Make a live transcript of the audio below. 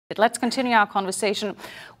Let's continue our conversation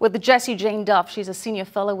with Jessie Jane Duff. She's a senior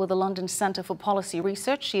fellow with the London Center for Policy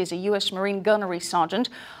Research. She is a U.S. Marine gunnery sergeant.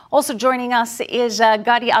 Also joining us is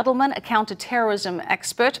Gadi Adelman, a counterterrorism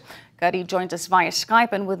expert. Gadi joins us via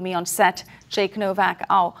Skype, and with me on set, Jake Novak,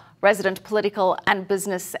 our resident political and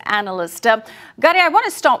business analyst. Gadi, I want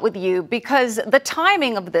to start with you because the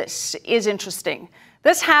timing of this is interesting.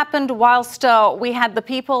 This happened whilst we had the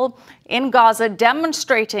people in Gaza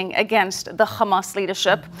demonstrating against the Hamas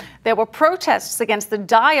leadership. There were protests against the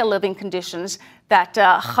dire living conditions that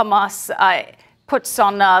Hamas puts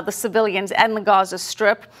on the civilians and the Gaza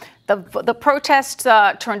Strip. The protests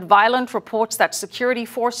turned violent. Reports that security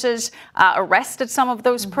forces arrested some of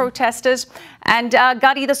those protesters. And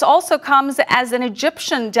Gadi, this also comes as an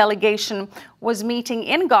Egyptian delegation was meeting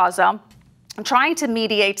in Gaza, trying to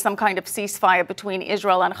mediate some kind of ceasefire between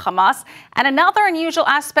Israel and Hamas. And another unusual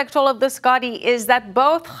aspect to all of this, Gadi, is that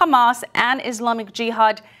both Hamas and Islamic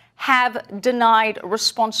Jihad have denied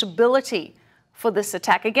responsibility for this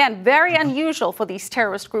attack. Again, very unusual for these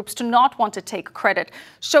terrorist groups to not want to take credit.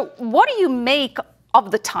 So what do you make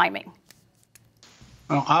of the timing?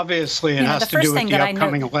 Well, obviously, it has to do with the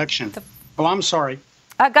upcoming election. Oh, I'm sorry.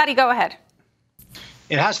 Gadi, go ahead.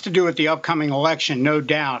 It has to do with the upcoming election, no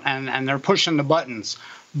doubt, and they're pushing the buttons.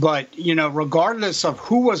 But, you know, regardless of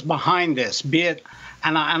who was behind this, be it,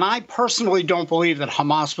 and I personally don't believe that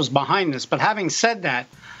Hamas was behind this, but having said that,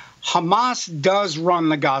 Hamas does run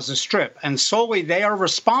the Gaza Strip, and solely they are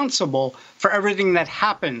responsible for everything that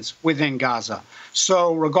happens within Gaza.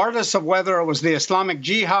 So regardless of whether it was the Islamic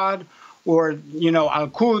Jihad or, you know,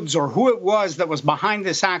 Al-Quds or who it was that was behind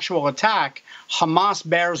this actual attack, Hamas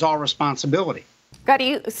bears all responsibility.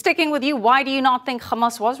 Gadi, sticking with you, why do you not think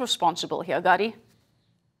Hamas was responsible here, Gadi?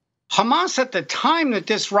 Hamas, at the time that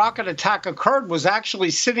this rocket attack occurred, was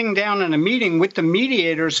actually sitting down in a meeting with the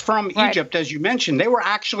mediators from Egypt, as you mentioned. They were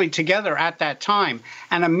actually together at that time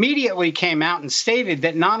and immediately came out and stated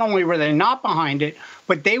that not only were they not behind it,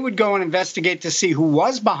 but they would go and investigate to see who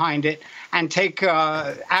was behind it and take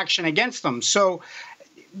action against them. So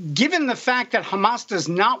given the fact that Hamas does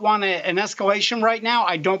not want an escalation right now,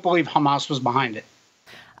 I don't believe Hamas was behind it.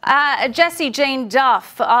 Jessie Jane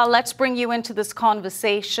Duff, let's bring you into this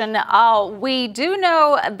conversation. We do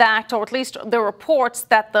know that, or at least the reports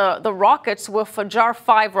that the rockets were Fajar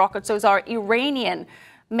 5 rockets. Those are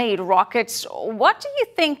Iranian-made rockets. What do you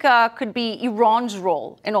think could be Iran's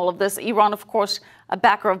role in all of this? Iran, of course, a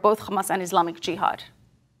backer of both Hamas and Islamic Jihad.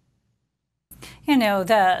 You know,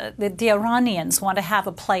 the Iranians want to have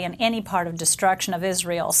a play in any part of destruction of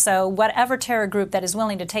Israel. So whatever terror group that is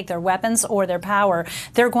willing to take their weapons or their power,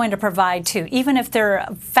 they're going to provide too. Even if they're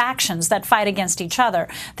factions that fight against each other,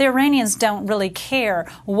 the Iranians don't really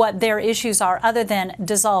care what their issues are other than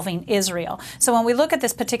dissolving Israel. So when we look at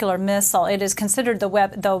this particular missile, it is considered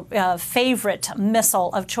the favorite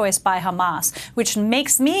missile of choice by Hamas, which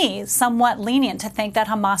makes me somewhat lenient to think that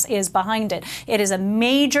Hamas is behind it. It is a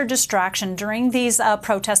major distraction during these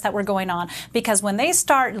protests that were going on, because when they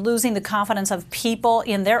start losing the confidence of people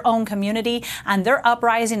in their own community and they're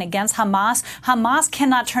uprising against Hamas, Hamas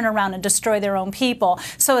cannot turn around and destroy their own people.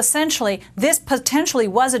 So essentially, this potentially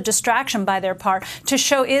was a distraction by their part to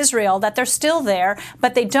show Israel that they're still there,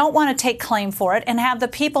 but they don't want to take claim for it and have the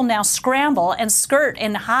people now scramble and skirt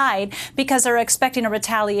and hide because they're expecting a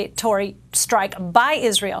retaliatory strike by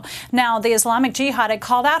Israel. Now, the Islamic Jihad had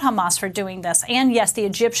called out Hamas for doing this. And yes, the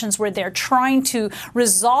Egyptians were there trying to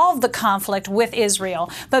resolve the conflict with Israel.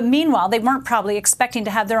 But meanwhile, they weren't probably expecting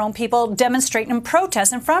to have their own people demonstrate and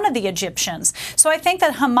protest in front of the Egyptians. So I think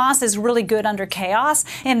that Hamas is really good under chaos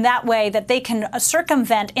in that way that they can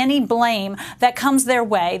circumvent any blame that comes their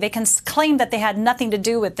way. They can claim that they had nothing to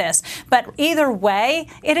do with this. But either way,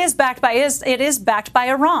 it is backed by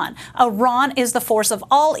Iran. Iran is the force of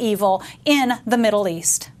all evil in the Middle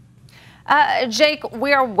East. Jake,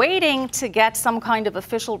 we are waiting to get some kind of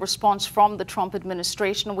official response from the Trump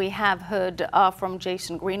administration. We have heard from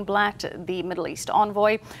Jason Greenblatt, the Middle East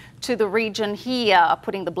envoy to the region. He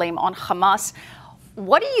putting the blame on Hamas.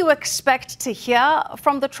 What do you expect to hear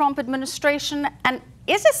from the Trump administration? And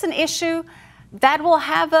is this an issue that will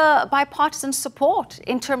have a bipartisan support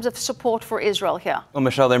in terms of support for Israel here? Well,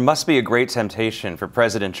 Michelle, there must be a great temptation for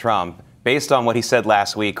President Trump, based on what he said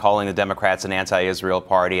last week, calling the Democrats an anti-Israel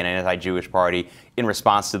party and an anti-Jewish party in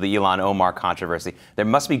response to the Ilhan Omar controversy. There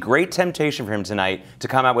must be great temptation for him tonight to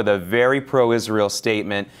come out with a very pro-Israel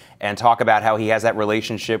statement and talk about how he has that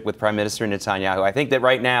relationship with Prime Minister Netanyahu. I think that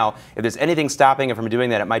right now, if there's anything stopping him from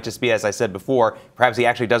doing that, it might just be, as I said before, perhaps he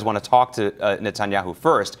actually does want to talk to Netanyahu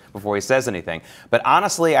first before he says anything. But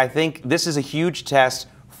honestly, I think this is a huge test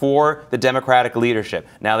for the Democratic leadership.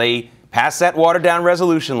 Now, they passed that watered-down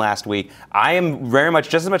resolution last week. I am very much,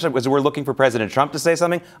 just as much as we're looking for President Trump to say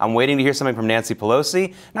something, I'm waiting to hear something from Nancy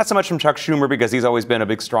Pelosi. Not so much from Chuck Schumer, because he's always been a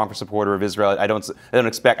big, strong supporter of Israel. I don't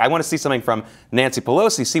expect. I want to see something from Nancy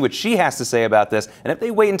Pelosi, see what she has to say about this. And if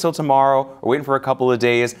they wait until tomorrow or waiting for a couple of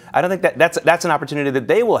days, I don't think that's an opportunity that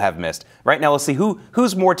they will have missed. Right now, we'll see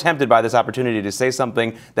who's more tempted by this opportunity to say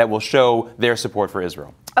something that will show their support for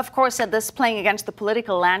Israel. Of course, this playing against the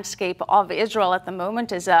political landscape of Israel at the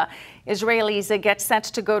moment as Israelis get set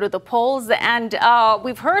to go to the polls. And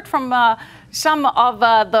we've heard from some of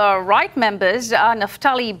the right members,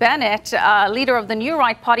 Naftali Bennett, leader of the New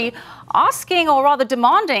Right Party, asking, or rather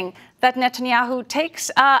demanding, that Netanyahu takes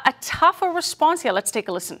a tougher response here. Let's take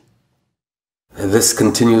a listen. This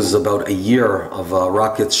continues about a year of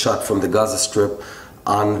rockets shot from the Gaza Strip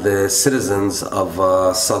on the citizens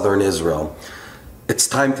of southern Israel. It's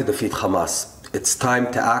time to defeat Hamas. It's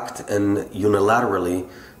time to act and unilaterally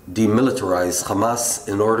demilitarize Hamas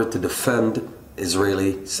in order to defend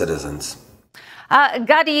Israeli citizens.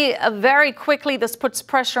 Gadi, very quickly, this puts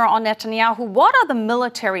pressure on Netanyahu. What are the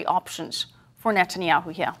military options for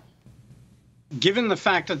Netanyahu here? Given the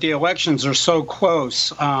fact that the elections are so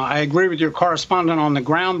close, I agree with your correspondent on the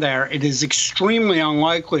ground there. It is extremely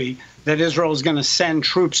unlikely that Israel is going to send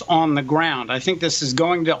troops on the ground. I think this is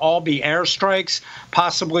going to all be airstrikes,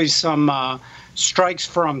 possibly some strikes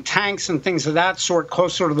from tanks and things of that sort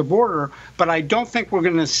closer to the border. But I don't think we're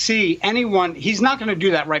going to see anyone. He's not going to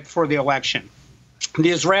do that right before the election. The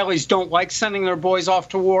Israelis don't like sending their boys off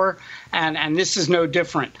to war, and this is no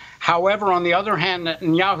different. However, on the other hand,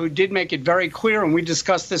 Netanyahu did make it very clear, and we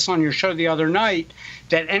discussed this on your show the other night,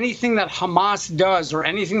 that anything that Hamas does or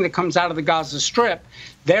anything that comes out of the Gaza Strip,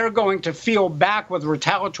 they're going to feel back with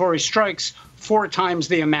retaliatory strikes 4 times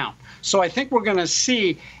the amount. So I think we're going to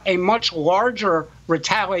see a much larger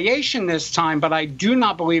retaliation this time, but I do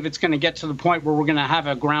not believe it's going to get to the point where we're going to have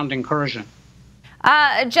a ground incursion.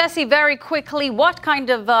 Jessie, very quickly, what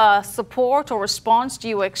kind of support or response do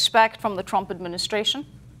you expect from the Trump administration?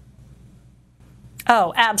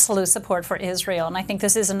 Oh, absolute support for Israel. And I think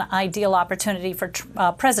this is an ideal opportunity for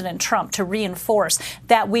President Trump to reinforce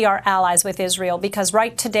that we are allies with Israel, because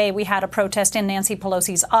right today we had a protest in Nancy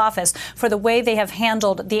Pelosi's office for the way they have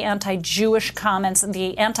handled the anti-Jewish comments,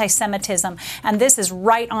 the anti-Semitism. And this is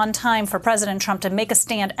right on time for President Trump to make a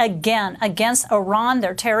stand again against Iran,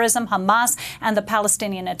 their terrorism, Hamas, and the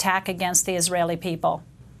Palestinian attack against the Israeli people.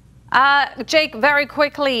 Jake, very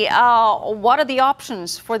quickly, what are the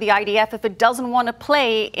options for the IDF if it doesn't want to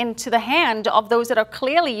play into the hand of those that are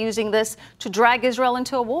clearly using this to drag Israel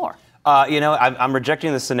into a war? I'm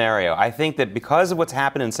rejecting the scenario. I think that because of what's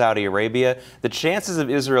happened in Saudi Arabia, the chances of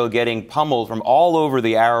Israel getting pummeled from all over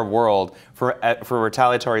the Arab world for a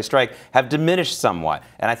retaliatory strike have diminished somewhat.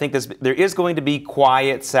 And I think there is going to be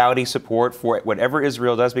quiet Saudi support for whatever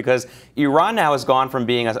Israel does, because Iran now has gone from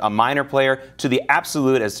being a minor player to the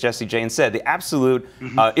absolute, as Jessie Jane said, the absolute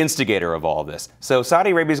instigator of all this. So Saudi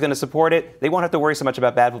Arabia is going to support it. They won't have to worry so much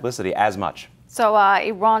about bad publicity as much. So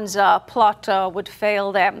Iran's plot would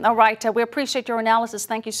fail there. All right, we appreciate your analysis.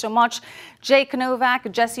 Thank you so much. Jake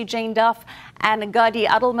Novak, Jessie Jane Duff, and Gadi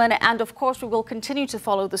Adelman. And of course, we will continue to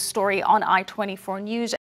follow the story on I-24 News.